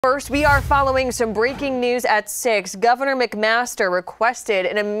First, we are following some breaking news at 6. Governor McMaster requested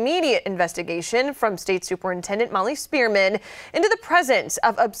an immediate investigation from State Superintendent Molly Spearman into the presence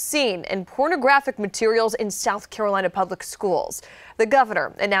of obscene and pornographic materials in South Carolina public schools. The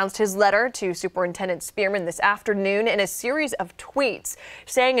governor announced his letter to Superintendent Spearman this afternoon in a series of tweets,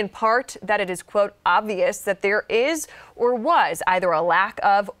 saying in part that it is, quote, obvious that there is or was either a lack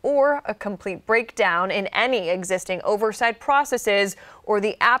of or a complete breakdown in any existing oversight processes or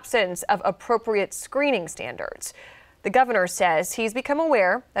the absence of appropriate screening standards. The governor says he's become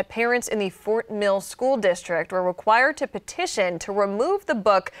aware that parents in the Fort Mill School District were required to petition to remove the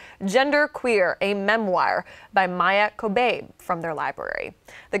book Gender Queer, a Memoir by Maya Kobabe from their library.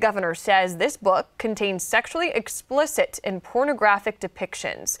 The governor says this book contains sexually explicit and pornographic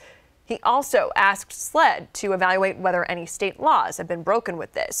depictions. He also asked SLED to evaluate whether any state laws have been broken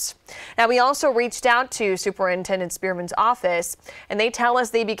with this. Now, we also reached out to Superintendent Spearman's office, and they tell us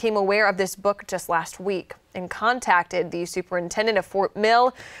they became aware of this book just last week and contacted the superintendent of Fort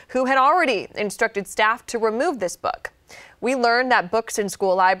Mill, who had already instructed staff to remove this book. We learned that books in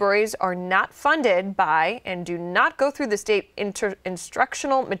school libraries are not funded by and do not go through the state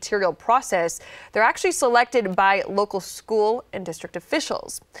instructional material process. They're actually selected by local school and district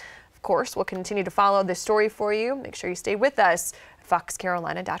officials. Of course, we'll continue to follow this story for you. Make sure you stay with us at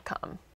foxcarolina.com.